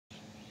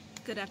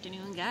Good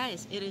afternoon,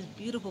 guys. It is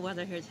beautiful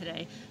weather here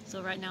today.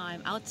 So right now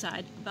I'm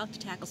outside about to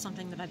tackle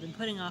something that I've been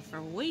putting off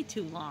for way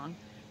too long.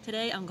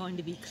 Today I'm going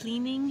to be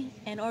cleaning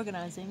and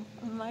organizing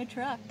my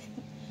truck.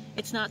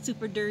 It's not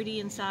super dirty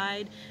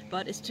inside,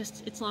 but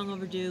it's long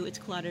overdue. It's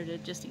cluttered.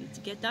 It just needs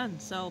to get done.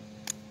 So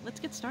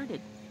let's get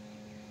started.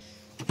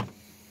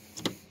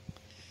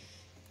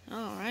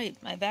 All right,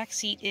 my back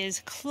seat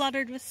is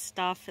cluttered with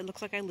stuff. It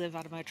looks like I live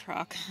out of my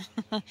truck.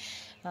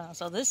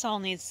 So this all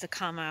needs to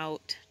come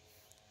out.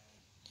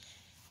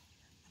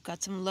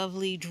 Got some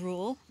lovely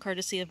drool,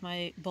 courtesy of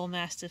my bull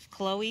mastiff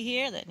Chloe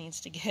here, that needs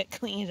to get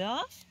cleaned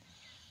off.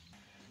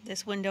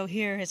 This window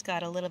here has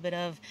got a little bit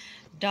of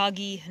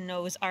doggy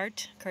nose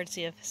art,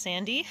 courtesy of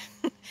Sandy.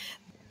 You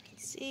can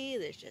see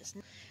there's just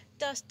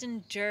dust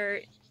and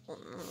dirt,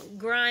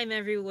 grime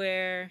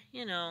everywhere,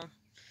 you know,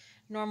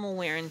 normal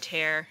wear and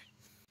tear.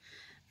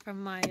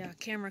 From my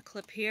camera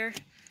clip here,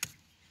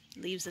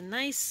 leaves a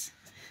nice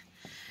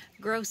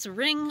gross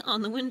ring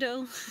on the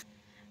window.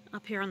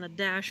 Up here on the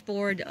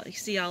dashboard, you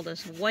see all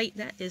this white.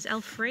 That is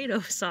Alfredo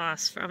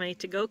sauce from a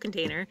to-go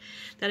container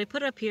that I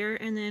put up here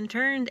and then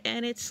turned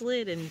and it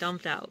slid and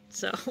dumped out.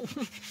 So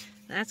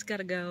that's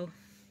gotta go.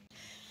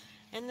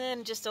 And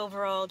then just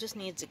overall, just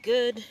needs a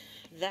good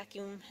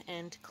vacuum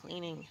and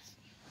cleaning.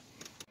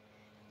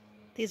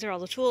 These are all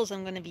the tools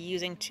I'm going to be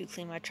using to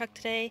clean my truck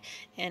today,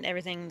 and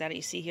everything that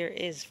you see here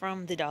is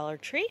from the Dollar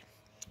Tree.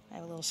 I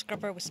have a little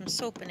scrubber with some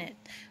soap in it,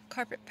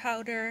 carpet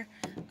powder,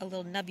 a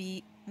little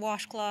nubby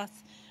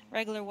washcloth,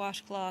 regular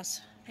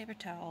washcloths, paper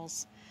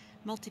towels,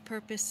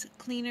 multi-purpose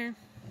cleaner,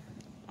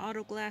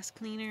 auto glass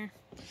cleaner,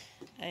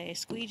 a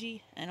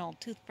squeegee, an old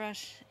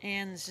toothbrush,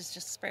 and this is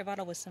just a spray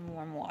bottle with some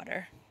warm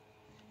water.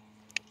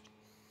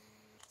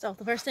 So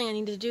the first thing I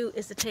need to do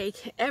is to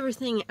take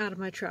everything out of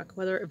my truck,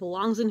 whether it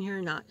belongs in here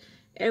or not.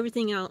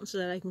 Everything out so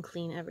that I can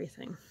clean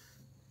everything.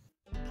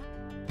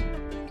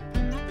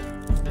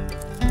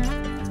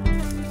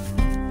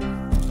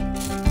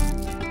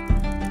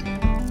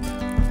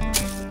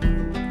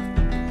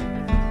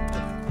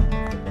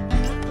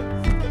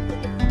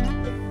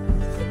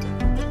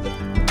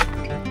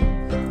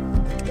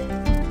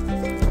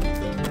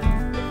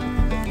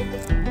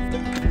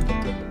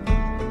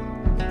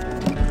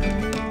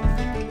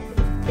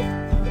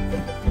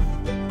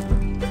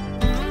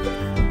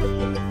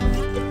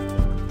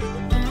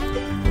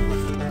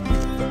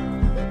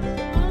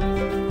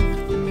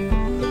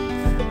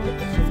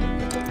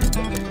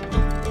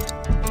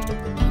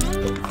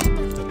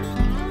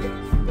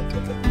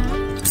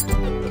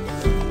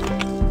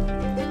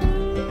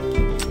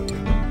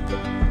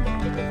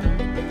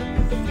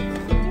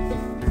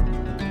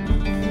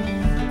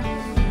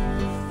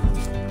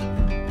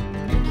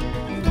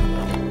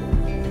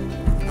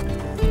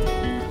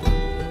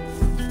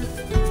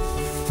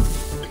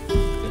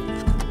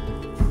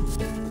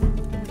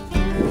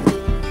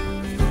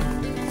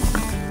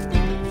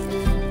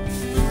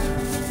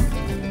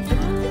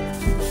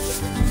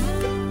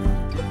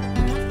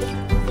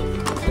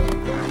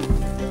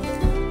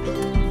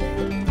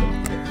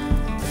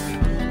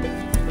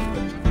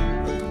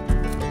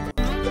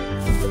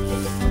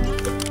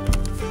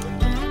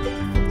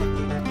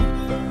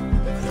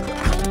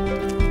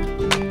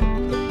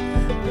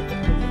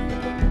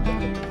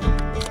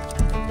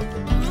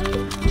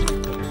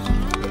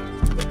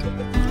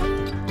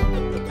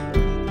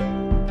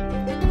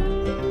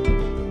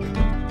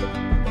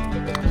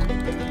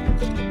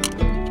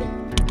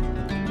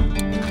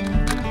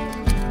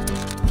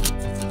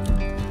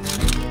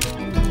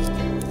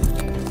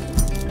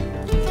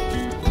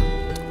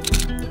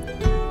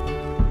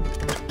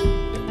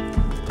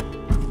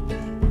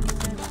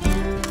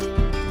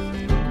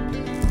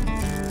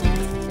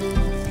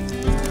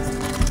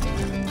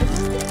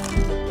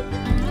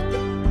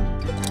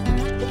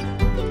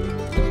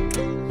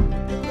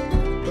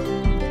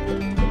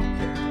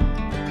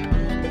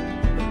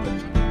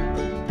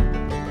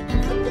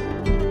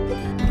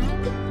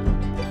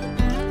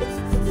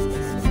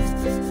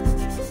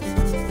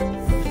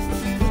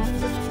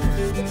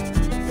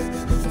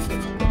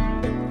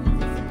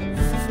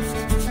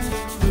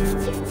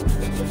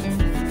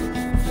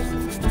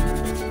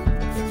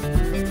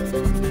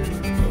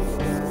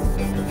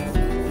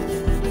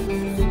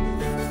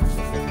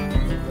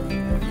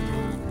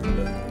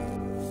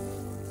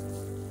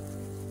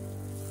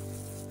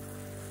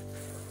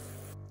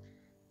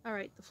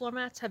 Alright, the floor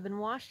mats have been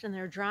washed and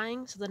they're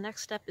drying, so the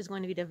next step is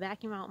going to be to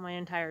vacuum out my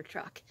entire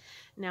truck.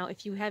 Now,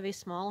 if you have a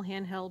small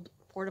handheld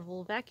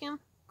portable vacuum,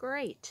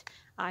 great.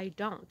 I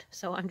don't.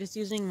 So I'm just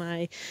using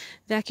my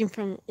vacuum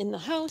from in the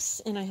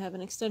house, and I have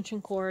an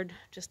extension cord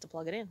just to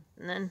plug it in.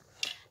 And then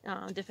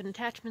different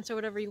attachments or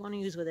whatever you want to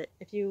use with it.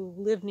 If you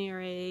live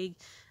near a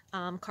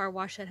car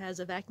wash that has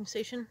a vacuum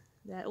station,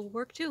 that will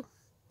work too.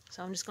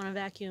 So I'm just going to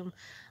vacuum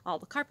all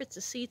the carpets,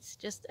 the seats,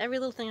 just every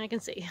little thing I can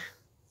see.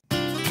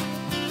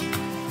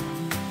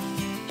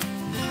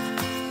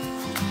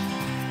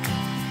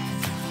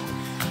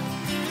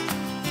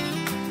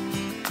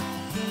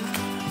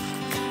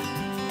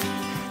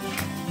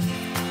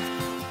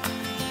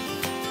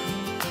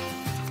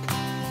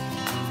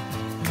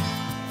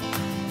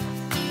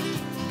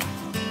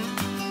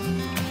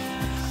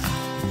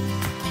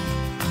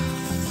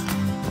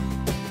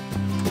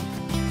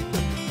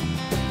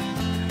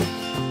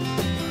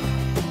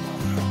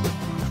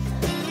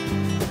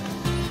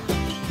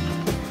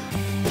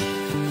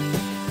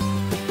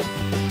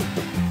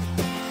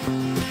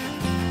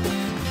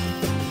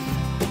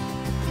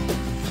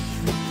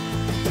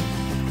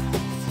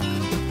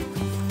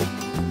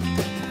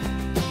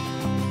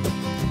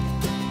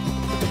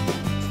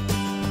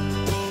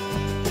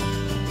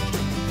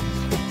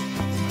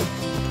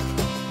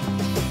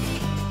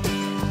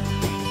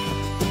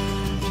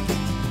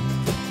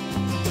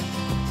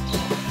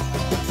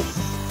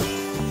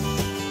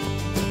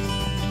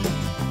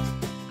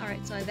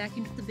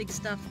 big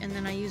stuff, and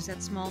then I used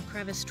that small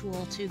crevice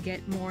tool to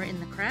get more in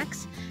the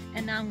cracks,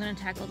 and now I'm going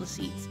to tackle the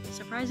seats.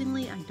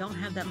 Surprisingly, I don't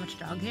have that much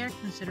dog hair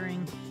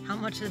considering how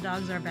much the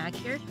dogs are back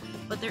here,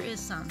 but there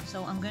is some,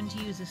 so I'm going to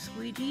use a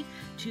squeegee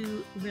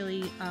to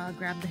really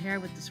grab the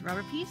hair with this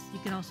rubber piece. You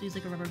can also use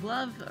like a rubber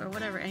glove or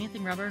whatever,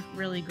 anything rubber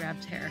really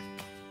grabs hair.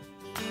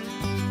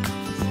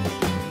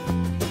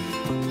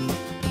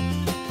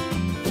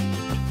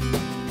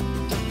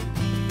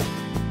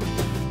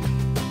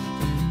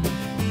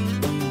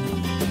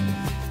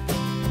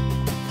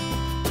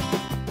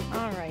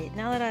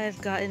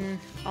 I've gotten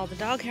all the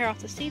dog hair off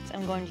the seats,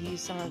 I'm going to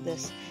use some of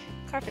this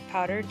carpet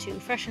powder to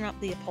freshen up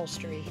the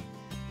upholstery.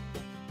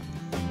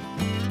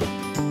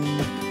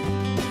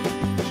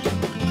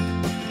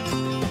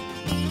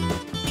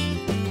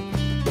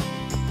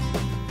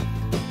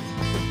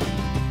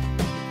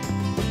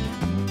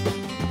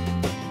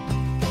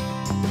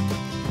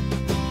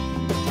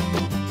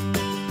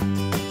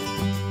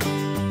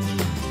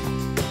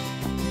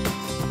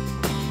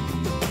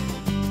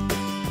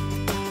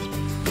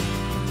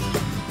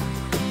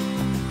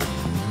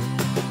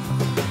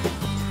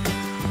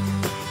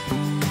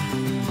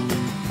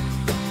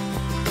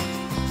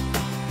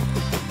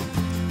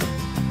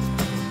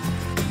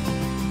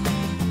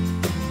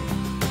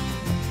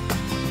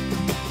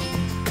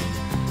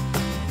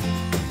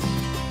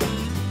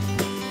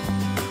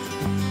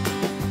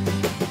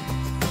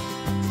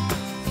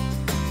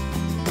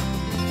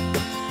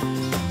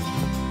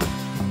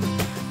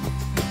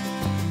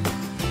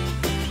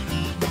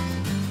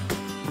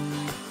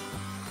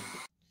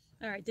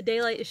 Alright, the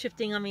daylight is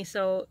shifting on me,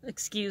 so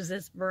excuse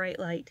this bright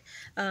light.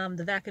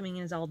 The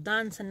vacuuming is all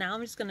done, so now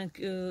I'm just going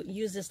to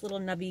use this little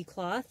nubby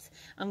cloth.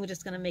 I'm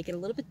just going to make it a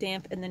little bit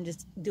damp and then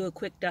just do a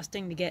quick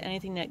dusting to get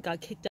anything that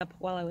got kicked up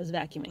while I was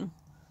vacuuming.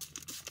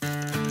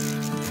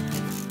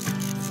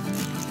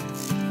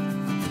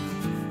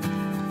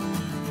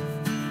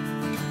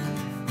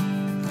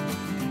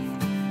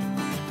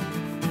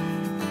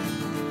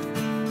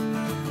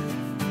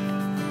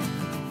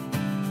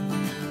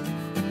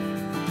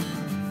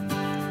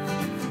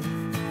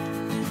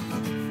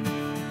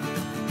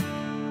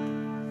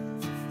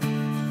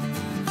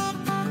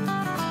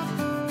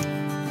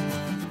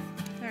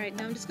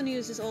 Now I'm just going to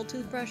use this old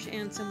toothbrush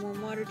and some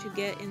warm water to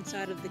get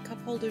inside of the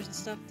cup holders and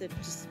stuff that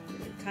just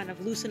kind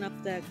of loosen up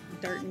that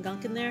dirt and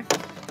gunk in there.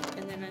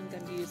 And then I'm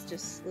going to use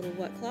just a little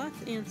wet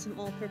cloth and some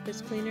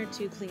all-purpose cleaner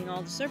to clean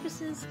all the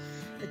surfaces,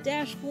 the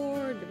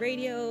dashboard, the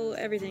radio,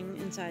 everything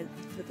inside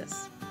with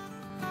this.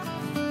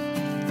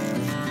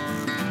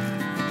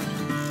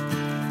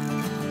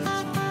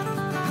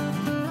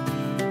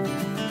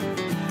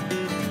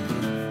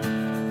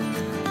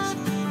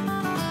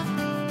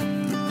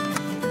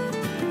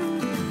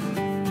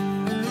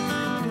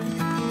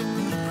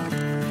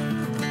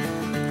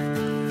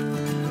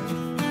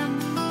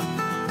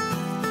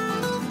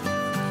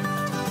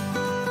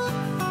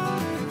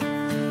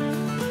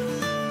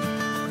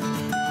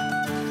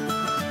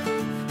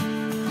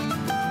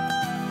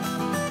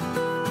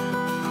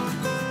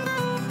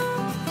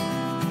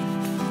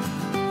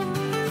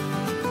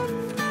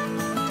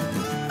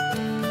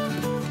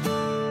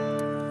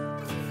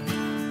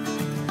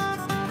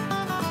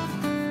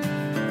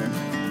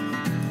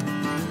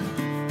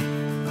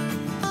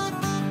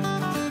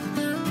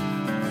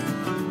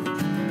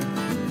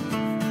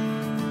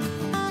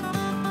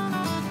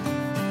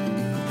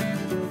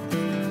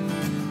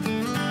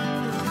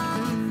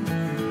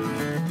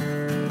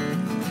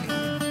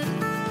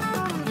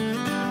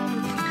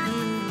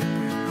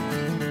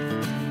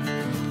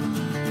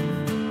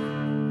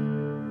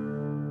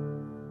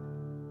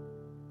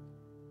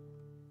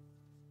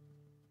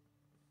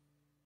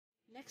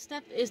 Next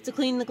step is to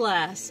clean the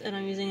glass, and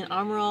I'm using an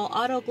Armor All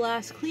Auto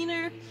Glass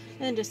Cleaner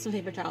and just some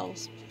paper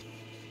towels.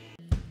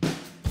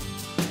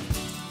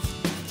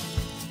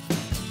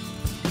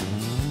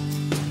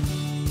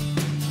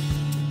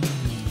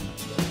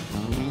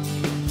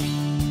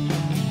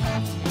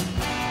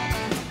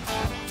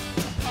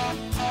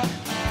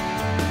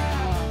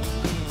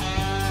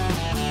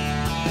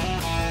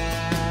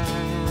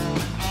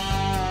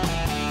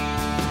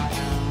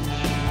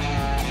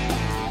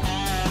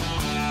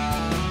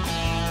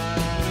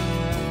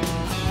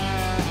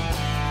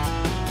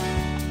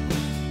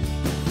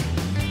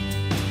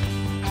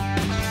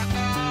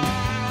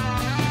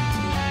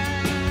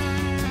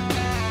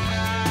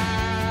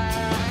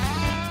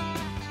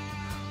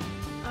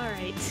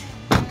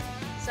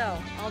 So,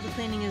 all the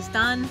cleaning is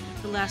done.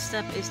 The last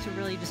step is to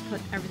really just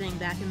put everything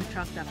back in the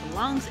truck that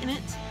belongs in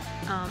it.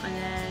 And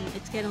then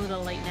it's getting a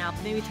little late now,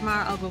 but maybe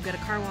tomorrow I'll go get a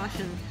car wash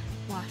and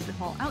wash the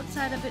whole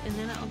outside of it, and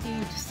then it'll be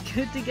just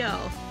good to go.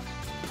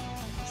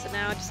 So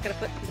now I just gotta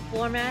put the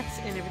floor mats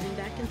and everything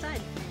back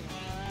inside.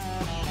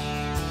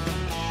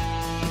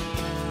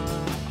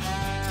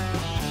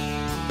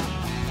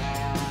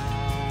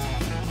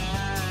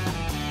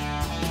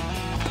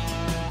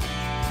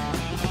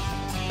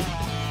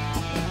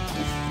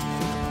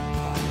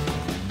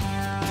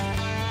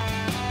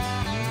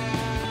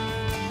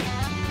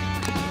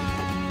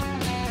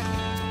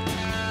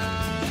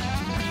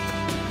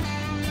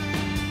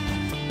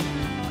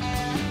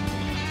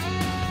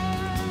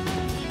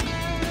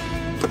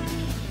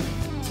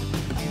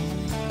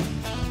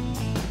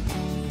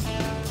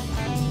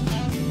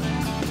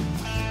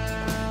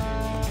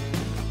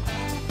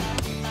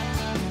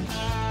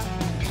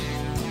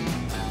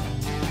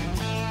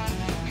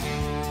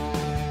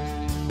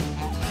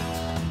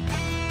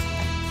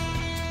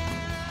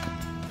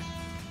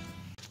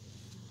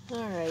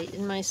 Alright,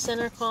 in my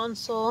center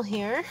console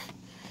here,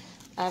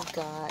 I've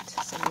got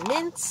some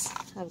mints,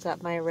 I've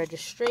got my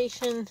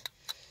registration,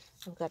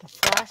 I've got a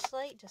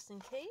flashlight just in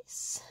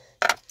case,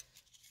 a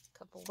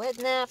couple wet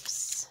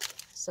naps,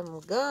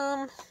 some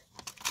gum,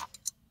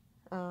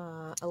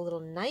 a little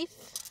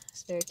knife,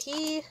 spare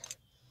key.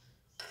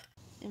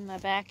 In my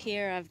back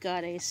here, I've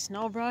got a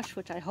snow brush,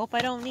 which I hope I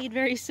don't need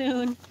very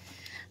soon.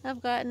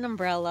 I've got an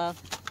umbrella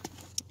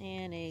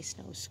and a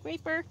snow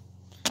scraper.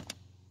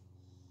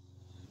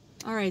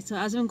 Alright, so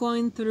as I'm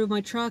going through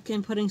my truck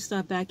and putting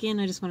stuff back in,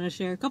 I just want to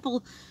share a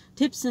couple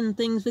tips and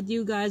things with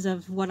you guys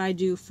of what I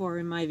do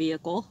in my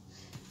vehicle.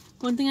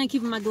 One thing I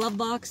keep in my glove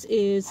box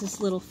is this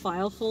little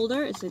file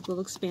folder. It's a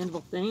little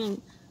expandable thing.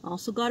 I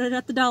also got it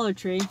at the Dollar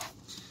Tree.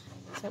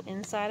 So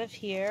inside of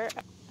here,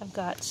 I've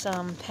got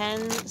some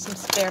pens, some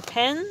spare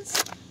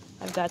pens.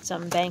 I've got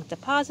some bank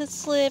deposit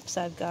slips.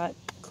 I've got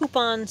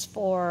coupons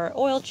for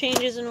oil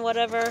changes and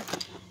whatever.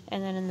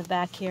 And then in the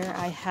back here,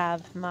 I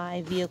have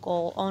my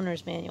vehicle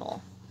owner's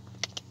manual.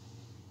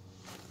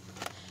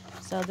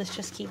 So this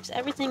just keeps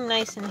everything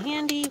nice and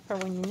handy for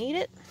when you need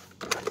it.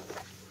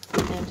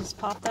 And just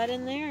pop that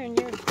in there and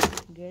you're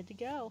good to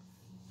go.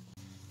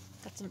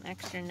 Got some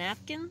extra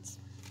napkins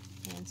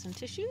and some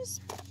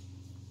tissues.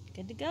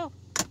 Good to go.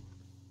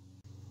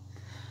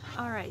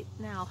 Alright,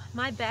 now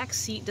my back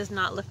seat does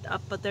not lift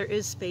up, but there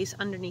is space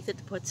underneath it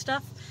to put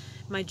stuff.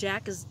 My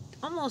jack is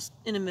almost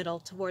in the middle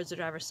towards the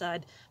driver's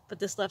side, but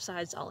this left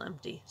side is all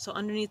empty. So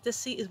underneath this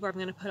seat is where I'm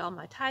going to put all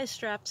my tie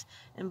straps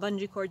and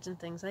bungee cords and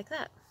things like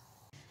that.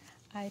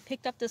 I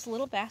picked up this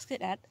little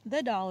basket at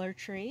the Dollar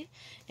Tree,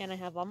 and I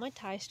have all my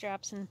tie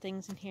straps and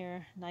things in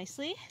here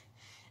nicely.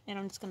 And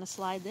I'm just going to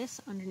slide this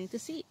underneath the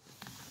seat.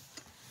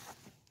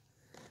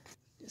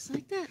 Just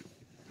like that.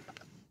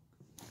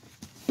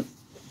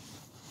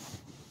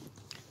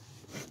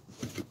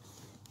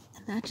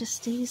 And that just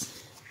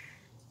stays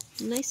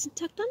nice and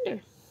tucked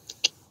under.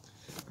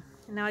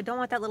 Now I don't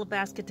want that little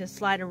basket to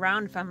slide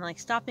around if I'm like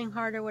stopping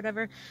hard or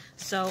whatever.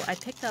 So I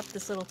picked up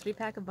this little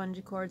 3-pack of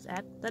bungee cords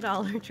at the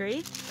Dollar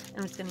Tree.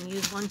 I'm just going to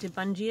use one to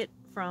bungee it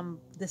from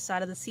this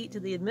side of the seat to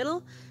the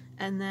middle,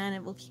 and then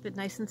it will keep it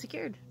nice and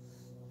secured.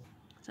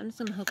 So I'm just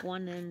going to hook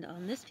one end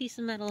on this piece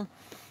of metal.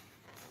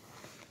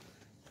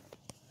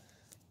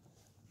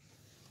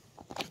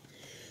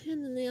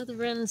 And then the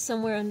other end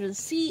somewhere under the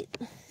seat.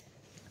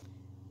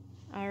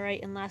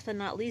 Alright, and last but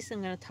not least,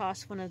 I'm going to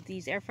toss one of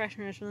these air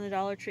fresheners from the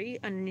Dollar Tree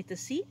underneath the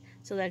seat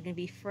so that it can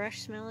be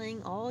fresh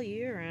smelling all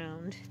year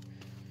round.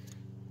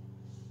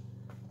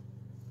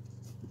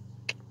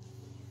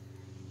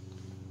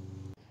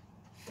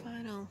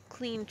 Final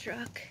clean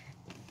truck.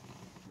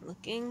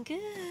 Looking good.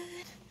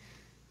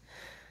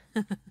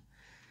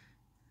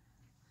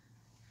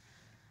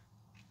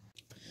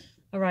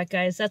 Alright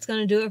guys, that's going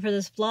to do it for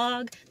this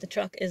vlog. The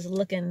truck is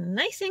looking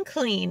nice and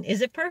clean.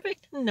 Is it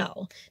perfect?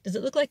 No. Does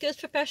it look like it was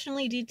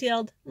professionally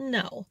detailed?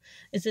 No.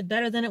 Is it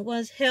better than it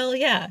was? Hell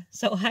yeah.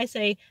 So I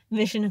say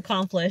mission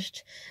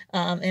accomplished.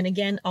 And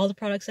again, all the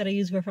products that I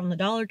use were from the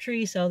Dollar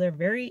Tree, so they're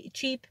very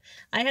cheap.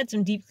 I had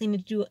some deep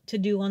cleaning to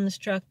do on this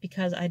truck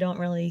because I don't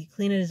really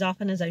clean it as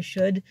often as I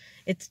should.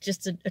 It's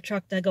just a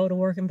truck that I go to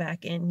work and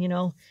back in, you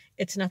know.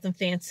 It's nothing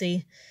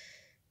fancy.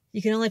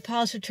 You can only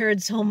polish a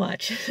turd so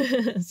much.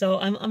 So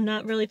I'm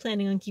not really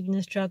planning on keeping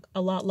this truck a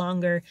lot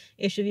longer.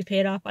 It should be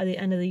paid off by the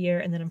end of the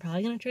year, and then I'm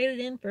probably going to trade it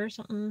in for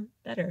something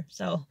better.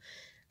 So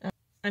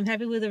I'm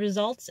happy with the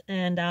results,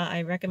 and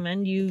I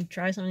recommend you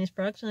try some of these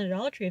products from the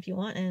Dollar Tree if you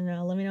want, and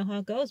let me know how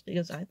it goes,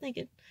 because I think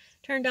it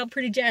turned out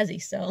pretty jazzy.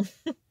 So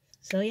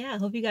So yeah, I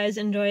hope you guys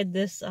enjoyed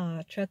this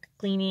truck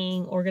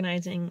cleaning,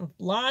 organizing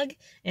vlog.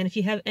 And if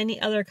you have any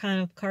other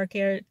kind of car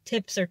care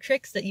tips or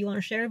tricks that you want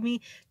to share with me,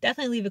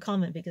 definitely leave a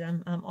comment, because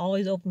I'm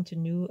always open to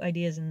new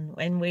ideas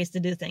and ways to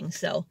do things.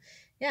 So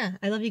yeah,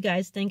 I love you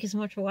guys. Thank you so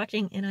much for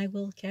watching, and I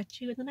will catch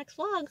you in the next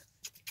vlog.